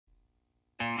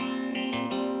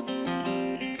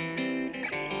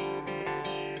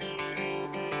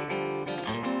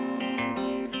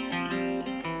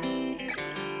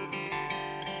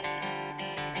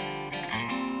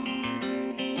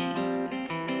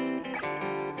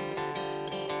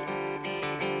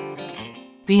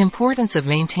The importance of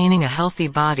maintaining a healthy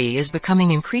body is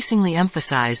becoming increasingly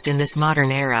emphasized in this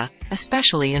modern era,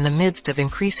 especially in the midst of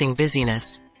increasing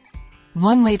busyness.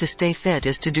 One way to stay fit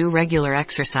is to do regular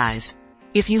exercise.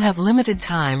 If you have limited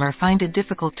time or find it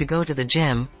difficult to go to the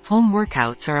gym, home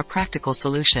workouts are a practical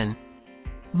solution.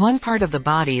 One part of the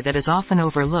body that is often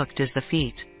overlooked is the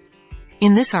feet.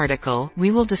 In this article,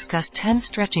 we will discuss 10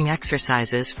 stretching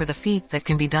exercises for the feet that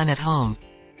can be done at home.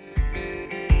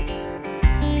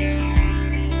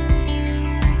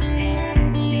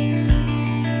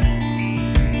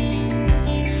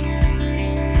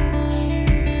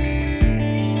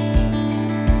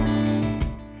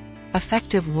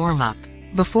 Effective warm-up.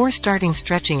 Before starting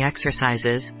stretching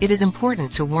exercises, it is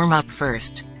important to warm up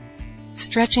first.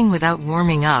 Stretching without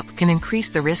warming up can increase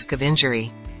the risk of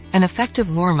injury. An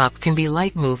effective warm-up can be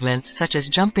light movements such as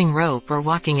jumping rope or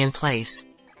walking in place.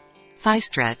 Thigh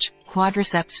stretch,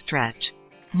 quadriceps stretch.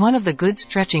 One of the good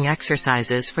stretching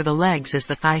exercises for the legs is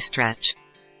the thigh stretch.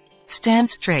 Stand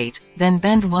straight, then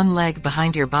bend one leg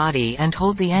behind your body and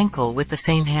hold the ankle with the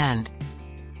same hand.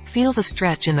 Feel the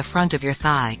stretch in the front of your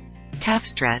thigh. Calf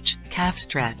stretch, calf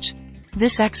stretch.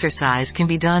 This exercise can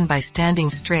be done by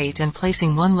standing straight and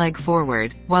placing one leg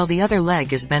forward, while the other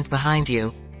leg is bent behind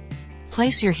you.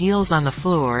 Place your heels on the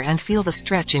floor and feel the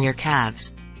stretch in your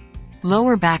calves.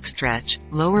 Lower back stretch,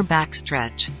 lower back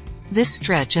stretch. This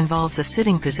stretch involves a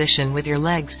sitting position with your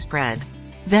legs spread.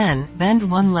 Then, bend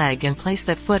one leg and place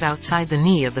that foot outside the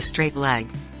knee of the straight leg.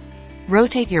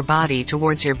 Rotate your body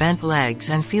towards your bent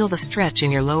legs and feel the stretch in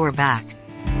your lower back.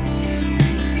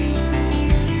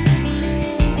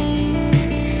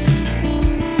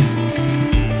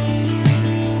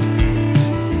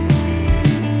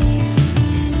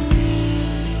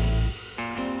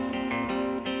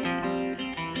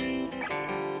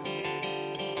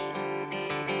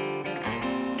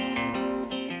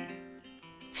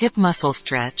 Hip muscle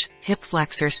stretch, hip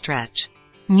flexor stretch.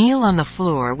 Kneel on the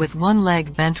floor with one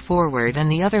leg bent forward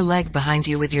and the other leg behind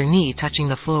you with your knee touching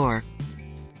the floor.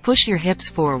 Push your hips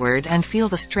forward and feel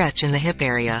the stretch in the hip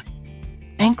area.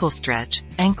 Ankle stretch,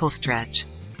 ankle stretch.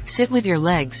 Sit with your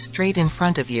legs straight in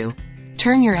front of you.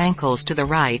 Turn your ankles to the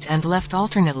right and left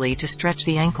alternately to stretch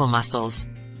the ankle muscles.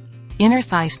 Inner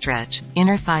thigh stretch,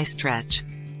 inner thigh stretch.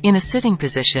 In a sitting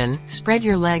position, spread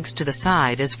your legs to the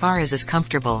side as far as is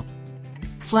comfortable.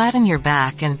 Flatten your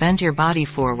back and bend your body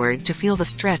forward to feel the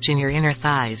stretch in your inner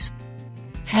thighs.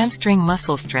 Hamstring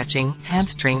muscle stretching,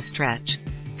 hamstring stretch.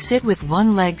 Sit with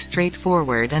one leg straight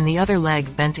forward and the other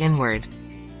leg bent inward.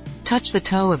 Touch the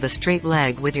toe of the straight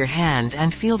leg with your hand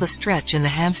and feel the stretch in the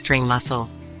hamstring muscle.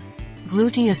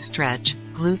 Gluteus stretch,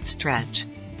 glute stretch.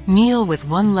 Kneel with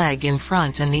one leg in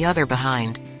front and the other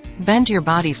behind. Bend your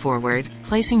body forward,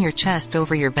 placing your chest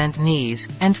over your bent knees,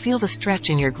 and feel the stretch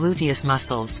in your gluteus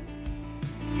muscles.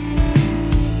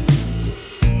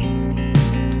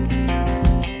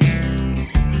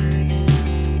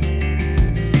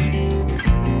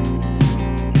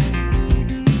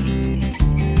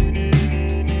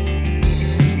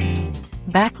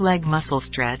 Back leg muscle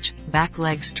stretch, back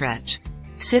leg stretch.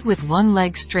 Sit with one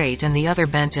leg straight and the other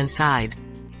bent inside.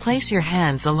 Place your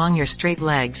hands along your straight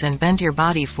legs and bend your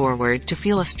body forward to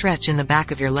feel a stretch in the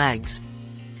back of your legs.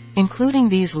 Including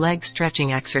these leg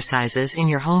stretching exercises in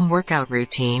your home workout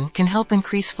routine can help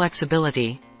increase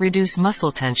flexibility, reduce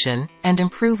muscle tension, and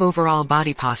improve overall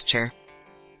body posture.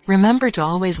 Remember to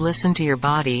always listen to your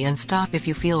body and stop if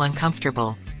you feel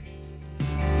uncomfortable.